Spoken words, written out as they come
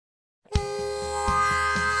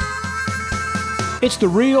It's the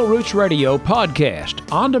Real Roots Radio podcast,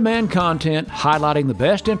 on-demand content highlighting the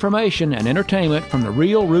best information and entertainment from the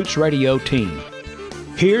Real Roots Radio team.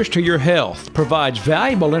 Here's to Your Health provides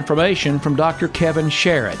valuable information from Dr. Kevin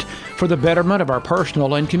Sharrett for the betterment of our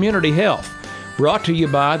personal and community health. Brought to you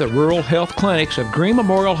by the Rural Health Clinics of Greene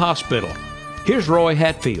Memorial Hospital. Here's Roy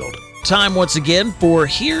Hatfield. Time once again for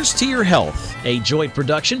Here's to Your Health, a joint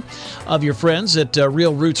production of your friends at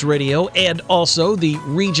Real Roots Radio and also the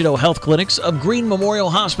Regional Health Clinics of Greene Memorial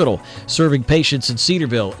Hospital, serving patients in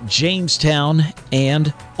Cedarville, Jamestown,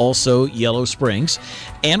 and also Yellow Springs.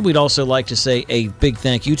 And we'd also like to say a big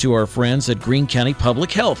thank you to our friends at Greene County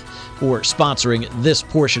Public Health for sponsoring this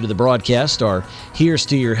portion of the broadcast, our Here's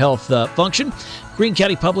to Your Health function. Greene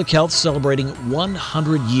County Public Health celebrating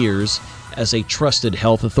 100 years as a trusted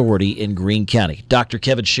health authority in Greene County. Dr.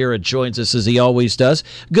 Kevin Sharrett joins us as he always does.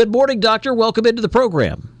 Good morning, Doctor. Welcome into the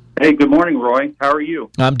program. Hey, good morning, Roy. How are you?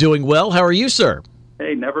 I'm doing well. How are you, sir?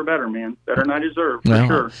 Hey, never better, man. Better than I deserve, for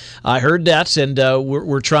sure. I heard that, and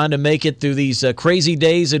we're trying to make it through these crazy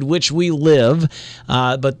days in which we live.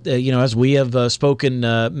 But as we have spoken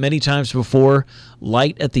many times before,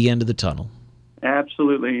 light at the end of the tunnel.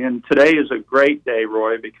 Absolutely, and today is a great day,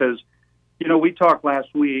 Roy, because we talked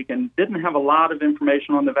last week and didn't have a lot of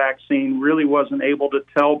information on the vaccine, really wasn't able to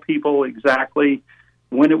tell people exactly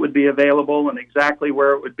when it would be available and exactly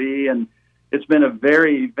where it would be. And it's been a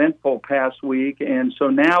very eventful past week. And so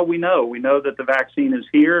now we know that the vaccine is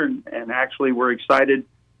here. And actually, we're excited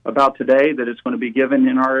about today that it's going to be given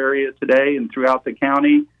in our area today and throughout the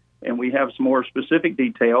county. And we have some more specific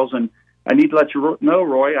details. And I need to let you know,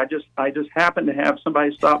 Roy, I just happened to have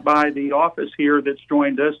somebody stop by the office here that's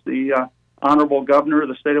joined us. The Honorable Governor of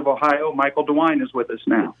the state of Ohio, Michael DeWine, is with us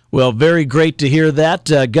now. Well, very great to hear that.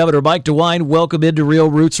 Governor Mike DeWine, welcome into Real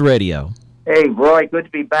Roots Radio. Hey, Roy, good to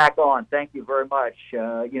be back on. Thank you very much.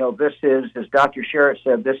 This is, as Dr. Sharrett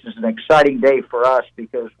said, this is an exciting day for us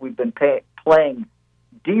because we've been playing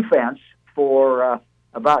defense for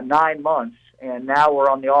about 9 months, and now we're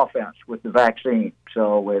on the offense with the vaccine.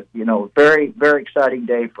 So, very, very exciting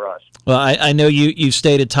day for us. Well, I know you've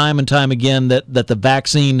stated time and time again that the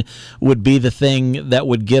vaccine would be the thing that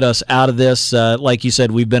would get us out of this. Like you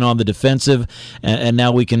said, we've been on the defensive, and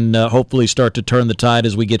now we can hopefully start to turn the tide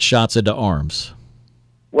as we get shots into arms.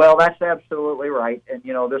 Well, that's absolutely right. And,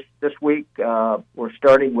 this week we're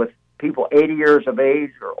starting with people 80 years of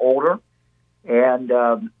age or older, and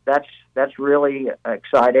that's really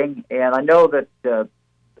exciting. And I know that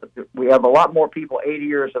we have a lot more people 80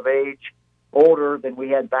 years of age older than we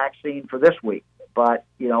had vaccine for this week. But,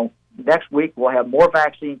 next week we'll have more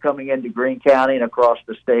vaccine coming into Greene County and across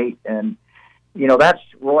the state. And,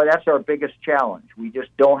 that's our biggest challenge. We just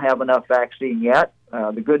don't have enough vaccine yet.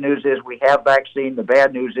 The good news is we have vaccine. The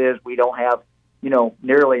bad news is we don't have,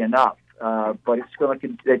 nearly enough. But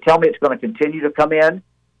they tell me it's going to continue to come in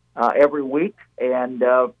every week. And,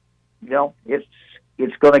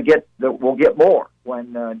 it's going to we'll get more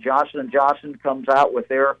when Johnson & Johnson comes out with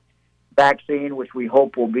their vaccine, which we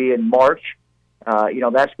hope will be in March.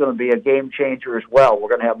 That's going to be a game changer as well. We're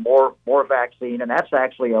going to have more vaccine, and that's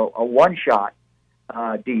actually a one-shot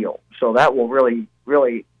deal. So that will really,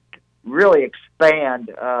 really, really expand,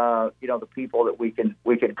 the people that we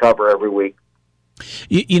can cover every week.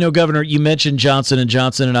 Governor, you mentioned Johnson &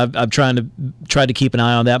 Johnson, and I've tried to keep an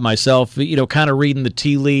eye on that myself. Kind of reading the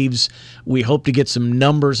tea leaves. We hope to get some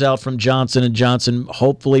numbers out from Johnson & Johnson,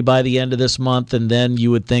 hopefully by the end of this month, and then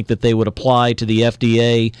you would think that they would apply to the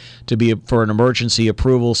FDA for an emergency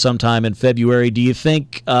approval sometime in February. Do you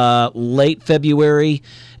think late February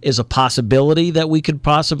is a possibility that we could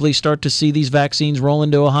possibly start to see these vaccines roll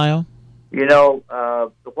into Ohio?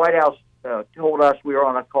 The White House told us, we were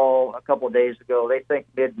on a call a couple of days ago, they think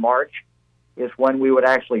mid-March is when we would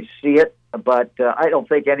actually see it, but I don't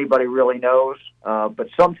think anybody really knows. But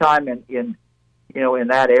sometime in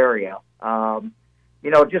that area,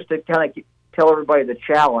 just to kind of tell everybody the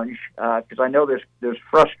challenge, because I know there's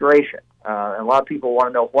frustration. A lot of people want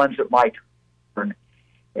to know when's it my turn.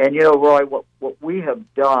 And Roy, what we have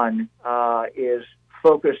done is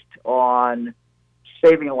focused on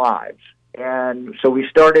saving lives. And so we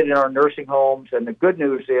started in our nursing homes, and the good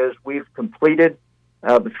news is we've completed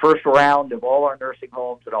the first round of all our nursing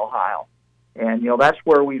homes in Ohio. And, that's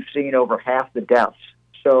where we've seen over half the deaths.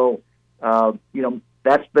 So,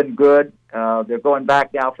 that's been good. They're going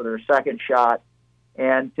back now for their second shot.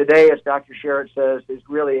 And today, as Dr. Sharrett says, is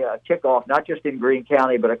really a kickoff, not just in Greene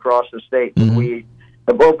County, but across the state. Mm-hmm. We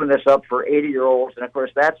have opened this up for 80-year-olds. And, of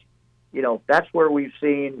course, that's where we've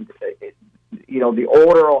seen the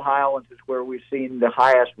older Ohioans is where we've seen the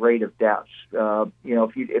highest rate of deaths.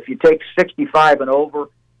 If you take 65 and over,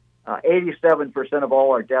 87% of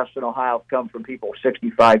all our deaths in Ohio come from people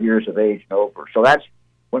 65 years of age and over. So that's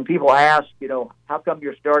when people ask, how come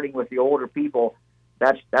you're starting with the older people?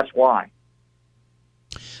 That's why.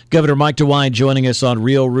 Governor Mike DeWine joining us on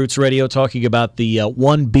Real Roots Radio, talking about the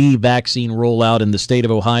 1B vaccine rollout in the state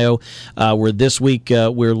of Ohio, where this week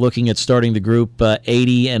we're looking at starting the group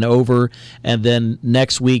 80 and over, and then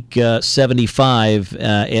next week 75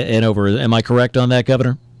 and over. Am I correct on that,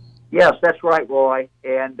 Governor? Yes, that's right, Roy.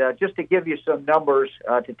 And just to give you some numbers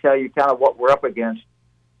to tell you kind of what we're up against,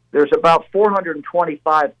 there's about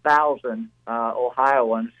 425,000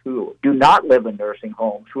 Ohioans who do not live in nursing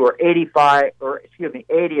homes who are 80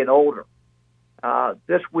 and older.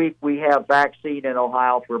 This week we have vaccine in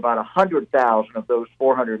Ohio for about 100,000 of those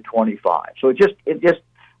 425. So it just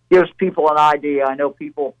gives people an idea. I know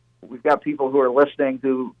we've got people who are listening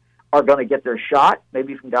who are going to get their shot,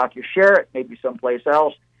 maybe from Dr. Sharrett, maybe someplace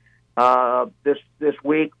else this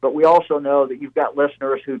week. But we also know that you've got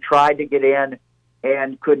listeners who tried to get in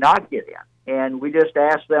and could not get in. And we just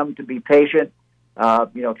ask them to be patient,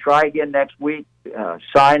 try again next week,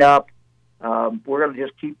 sign up. We're going to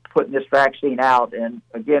just keep putting this vaccine out. And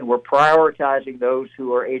again, we're prioritizing those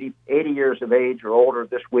who are 80 years of age or older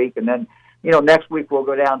this week. And then, next week we'll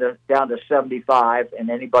go down to 75,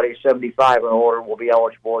 and anybody 75 and older will be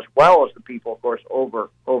eligible, as well as the people, of course,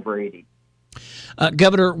 over 80.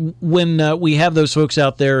 Governor, when we have those folks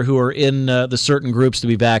out there who are in the certain groups to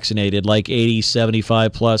be vaccinated, like 80,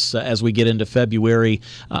 75 plus, as we get into February,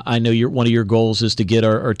 I know one of your goals is to get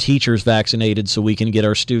our teachers vaccinated so we can get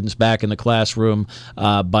our students back in the classroom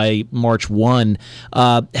by March 1.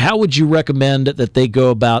 How would you recommend that they go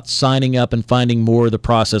about signing up and finding more of the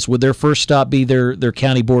process? Would their first stop be their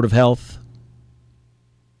county board of health?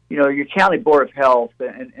 Your county board of health,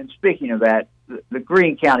 and speaking of that, the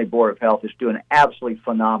Greene County Board of Health is doing an absolutely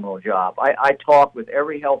phenomenal job. I talk with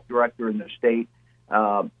every health director in the state,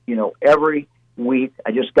 every week.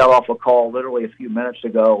 I just got off a call literally a few minutes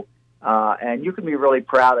ago, and you can be really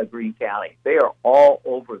proud of Greene County. They are all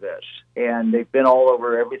over this, and they've been all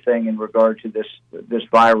over everything in regard to this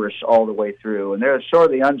virus all the way through. And they're sort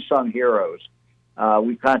of the unsung heroes.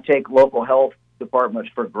 We kind of take local health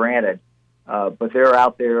departments for granted, but they're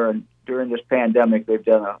out there, and during this pandemic, they've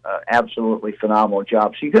done an absolutely phenomenal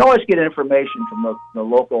job. So you can always get information from the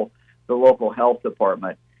local health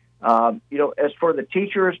department. As for the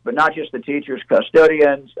teachers, but not just the teachers,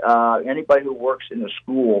 custodians, anybody who works in the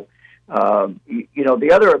school, the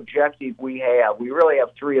other objective we really have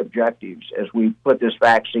three objectives as we put this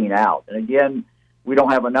vaccine out. And again, we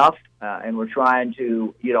don't have enough, and we're trying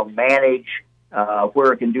to, manage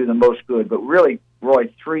where it can do the most good. But really,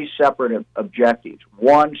 Roy, three separate objectives.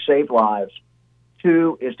 One, save lives.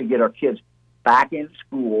 Two is to get our kids back in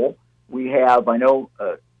school. We have, I know,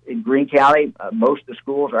 in Greene County, most of the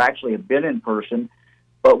schools have been in person,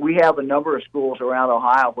 but we have a number of schools around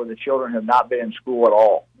Ohio where the children have not been in school at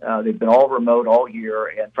all. They've been all remote all year,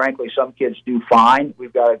 and frankly, some kids do fine.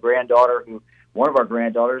 We've got one of our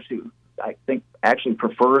granddaughters who I think actually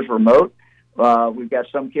prefers remote. We've got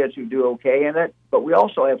some kids who do okay in it, but we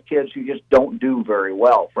also have kids who just don't do very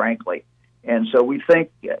well, frankly. And so we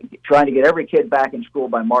think trying to get every kid back in school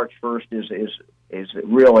by March 1st is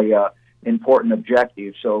really an important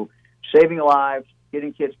objective. So saving lives,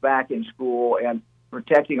 getting kids back in school, and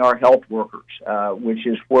protecting our health workers, which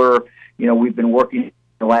is where, we've been working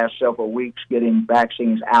the last several weeks getting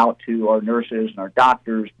vaccines out to our nurses and our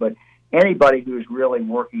doctors, but anybody who's really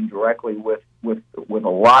working directly with a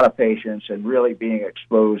lot of patients and really being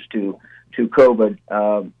exposed to COVID,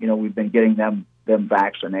 we've been getting them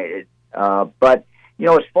vaccinated. But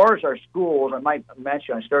as far as our schools, I might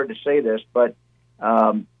mention, I started to say this, but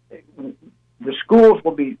the schools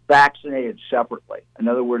will be vaccinated separately. In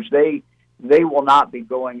other words, they will not be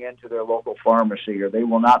going into their local pharmacy, or they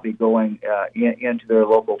will not be going into their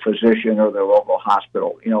local physician or their local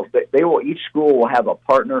hospital. Each school will have a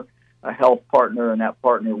health partner, and that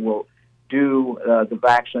partner will do the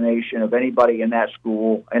vaccination of anybody in that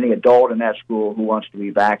school, any adult in that school who wants to be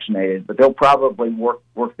vaccinated. But they'll probably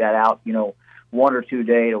work that out, 1 or 2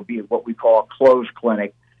 days. It'll be what we call a closed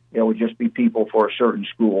clinic. It will just be people for a certain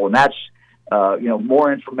school. And that's,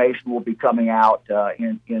 more information will be coming out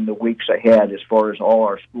in the weeks ahead as far as all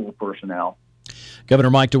our school personnel.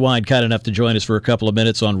 Governor Mike DeWine, kind enough to join us for a couple of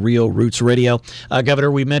minutes on Real Roots Radio.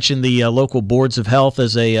 Governor, we mentioned the local boards of health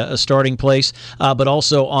as a starting place, but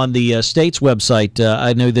also on the state's website,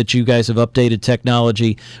 I know that you guys have updated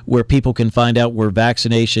technology where people can find out where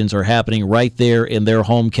vaccinations are happening right there in their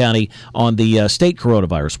home county on the state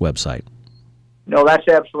coronavirus website. No, that's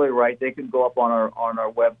absolutely right. They can go up on our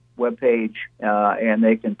web page and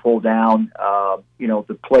they can pull down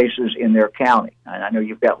the places in their county. And I know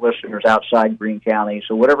you've got listeners outside Greene County,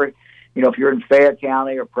 so whatever, if you're in Fayette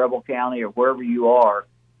County or Preble County or wherever you are,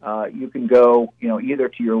 you can go either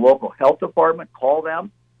to your local health department, call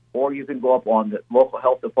them, or you can go up on the local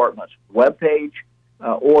health department's web page,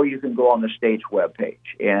 or you can go on the state's web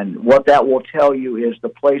page. And what that will tell you is the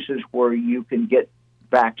places where you can get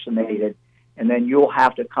vaccinated, and then you'll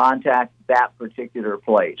have to contact that particular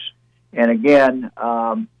place. And again,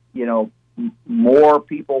 more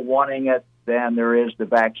people wanting it than there is the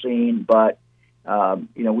vaccine, but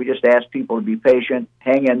we just ask people to be patient,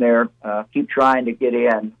 hang in there, keep trying to get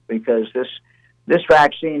in, because this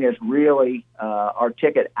vaccine is really our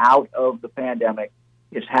ticket out of the pandemic.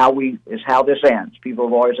 Is how this ends. People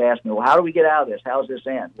have always asked me, well, how do we get out of this? How does this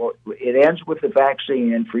end? Well, it ends with the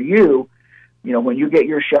vaccine, and for you, when you get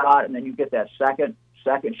your shot and then you get that second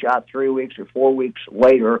shot 3 weeks or 4 weeks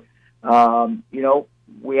later,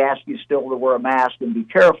 we ask you still to wear a mask and be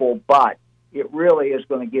careful, but it really is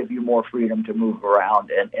going to give you more freedom to move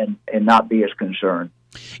around and not be as concerned.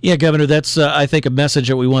 Yeah, Governor, that's, I think, a message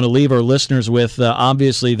that we want to leave our listeners with.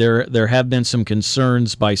 Obviously, there have been some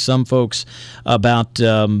concerns by some folks about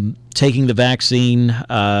taking the vaccine.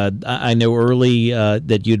 I know early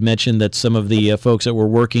that you'd mentioned that some of the folks that were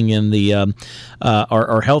working in the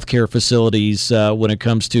our healthcare facilities when it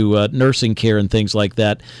comes to nursing care and things like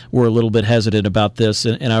that were a little bit hesitant about this.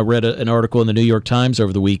 And I read an article in the New York Times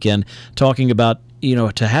over the weekend talking about,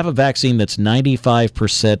 to have a vaccine that's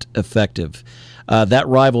 95% effective. That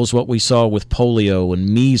rivals what we saw with polio and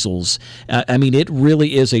measles. It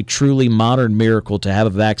really is a truly modern miracle to have a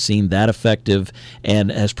vaccine that effective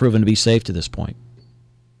and has proven to be safe to this point.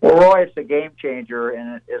 Well, Roy, it's a game changer,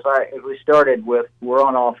 and as we started with, we're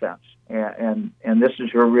on offense, and this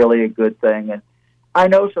is really a good thing. And I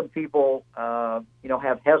know some people,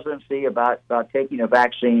 have hesitancy about taking a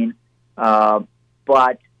vaccine,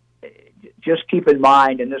 but just keep in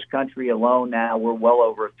mind, in this country alone now, we're well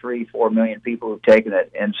over 3-4 million people who've taken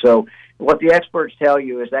it. And so what the experts tell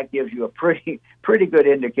you is that gives you a pretty good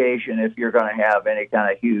indication if you're going to have any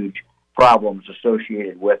kind of huge problems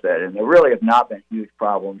associated with it. And there really have not been huge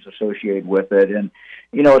problems associated with it. And,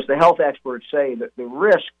 as the health experts say, that the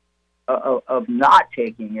risk of not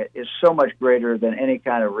taking it is so much greater than any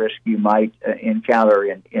kind of risk you might encounter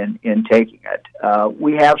in taking it.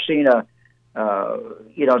 We have seen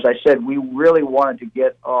as I said, we really wanted to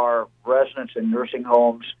get our residents in nursing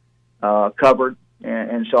homes covered.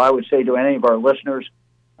 And so I would say to any of our listeners,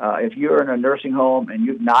 if you're in a nursing home and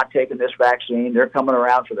you've not taken this vaccine, they're coming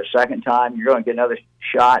around for the second time. You're going to get another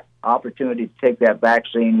opportunity to take that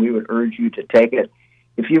vaccine. We would urge you to take it.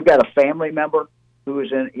 If you've got a family member who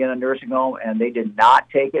is in a nursing home and they did not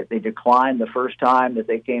take it, they declined the first time that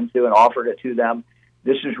they came through and offered it to them,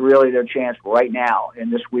 this is really their chance right now.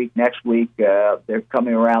 And this week, next week, they're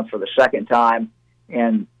coming around for the second time,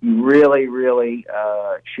 and you really, really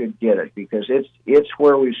should get it, because it's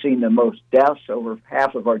where we've seen the most deaths. Over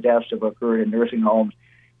half of our deaths have occurred in nursing homes.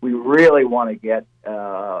 We really want to get,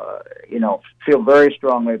 feel very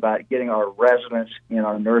strongly about getting our residents in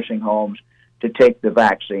our nursing homes to take the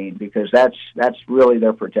vaccine, because that's really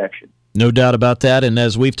their protection. No doubt about that. And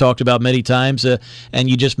as we've talked about many times, and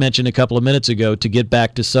you just mentioned a couple of minutes ago, to get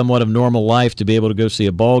back to somewhat of normal life, to be able to go see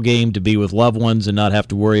a ball game, to be with loved ones and not have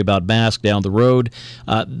to worry about masks down the road,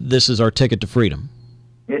 this is our ticket to freedom.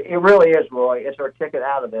 It really is, Roy. It's our ticket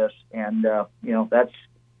out of this, and that's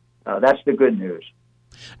the good news.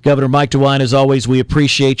 Governor Mike DeWine, as always, we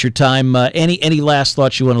appreciate your time. Any last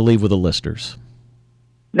thoughts you want to leave with the listeners?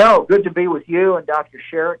 No, good to be with you and Dr.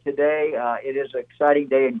 Sharrett today. It is an exciting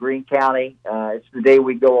day in Greene County. It's the day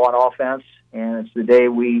we go on offense, and it's the day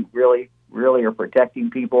we really, really are protecting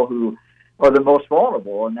people who are the most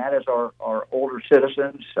vulnerable, and that is our older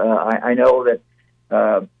citizens. I know that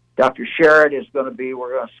Dr. Sharrett is going to be,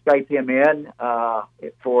 we're going to Skype him in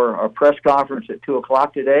for our press conference at 2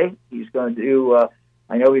 o'clock today. He's going to do,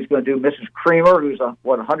 I know he's going to do Mrs. Creamer, who's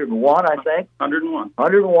 101, I think? 101.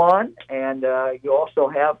 101, and you also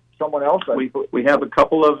have someone else. We have a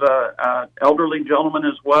couple of elderly gentlemen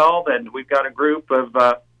as well, and we've got a group of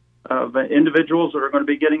individuals that are going to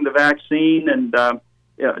be getting the vaccine. And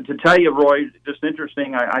to tell you, Roy, just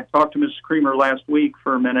interesting, I talked to Mrs. Creamer last week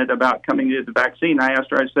for a minute about coming to the vaccine. I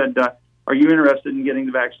asked her, I said, are you interested in getting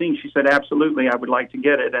the vaccine? She said, absolutely, I would like to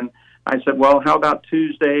get it. And I said, well, how about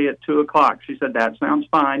Tuesday at 2 o'clock? She said, that sounds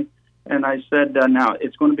fine. And I said, now,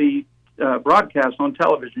 it's going to be broadcast on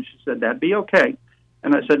television. She said, that'd be okay.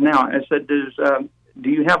 And I said, do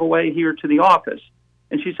you have a way here to the office?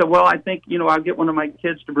 And she said, well, I think, I'll get one of my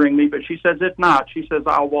kids to bring me. But she says, if not, she says,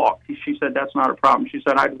 I'll walk. She said, that's not a problem. She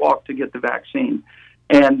said, I'd walk to get the vaccine.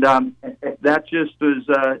 And that just was,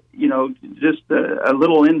 just a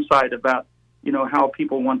little insight about, how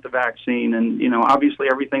people want the vaccine. And, obviously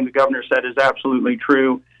everything the governor said is absolutely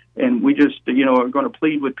true. And we just, are going to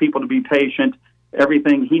plead with people to be patient.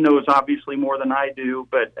 Everything he knows obviously more than I do,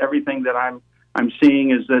 but everything that I'm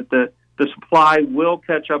seeing is that the supply will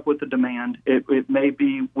catch up with the demand. It may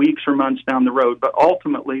be weeks or months down the road, but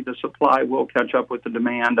ultimately the supply will catch up with the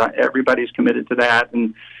demand. Everybody's committed to that.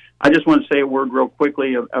 And I just want to say a word real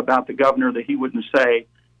quickly about the governor that he wouldn't say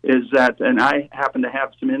is that, and I happen to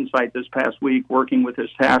have some insight this past week working with his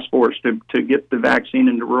task force to get the vaccine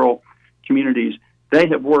into rural communities. They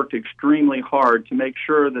have worked extremely hard to make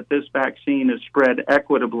sure that this vaccine is spread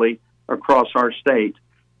equitably across our state.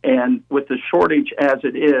 And with the shortage as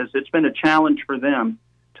it is, it's been a challenge for them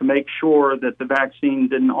to make sure that the vaccine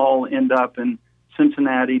didn't all end up in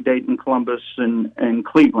Cincinnati, Dayton, Columbus, and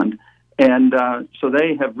Cleveland. And so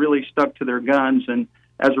they have really stuck to their guns. And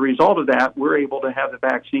as a result of that, we're able to have the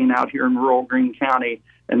vaccine out here in rural Greene County,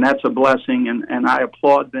 and that's a blessing. And I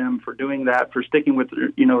applaud them for doing that, for sticking with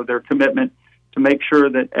their commitment to make sure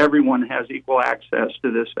that everyone has equal access to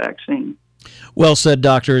this vaccine. Well said,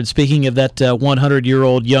 Doctor. And speaking of that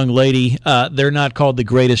 100-year-old young lady, they're not called the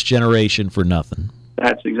greatest generation for nothing.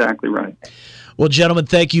 That's exactly right. Well, gentlemen,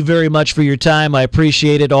 thank you very much for your time. I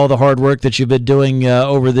appreciate it, all the hard work that you've been doing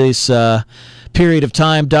over this period of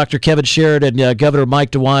time. Dr. Kevin Sharrett and Governor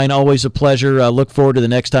Mike DeWine, always a pleasure. Look forward to the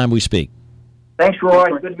next time we speak. Thanks, Roy.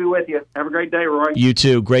 Good to be with you. Have a great day, Roy. You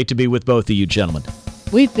too. Great to be with both of you, gentlemen.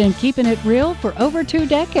 We've been keeping it real for over 2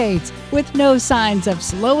 decades with no signs of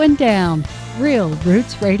slowing down. Real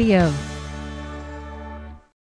Roots Radio.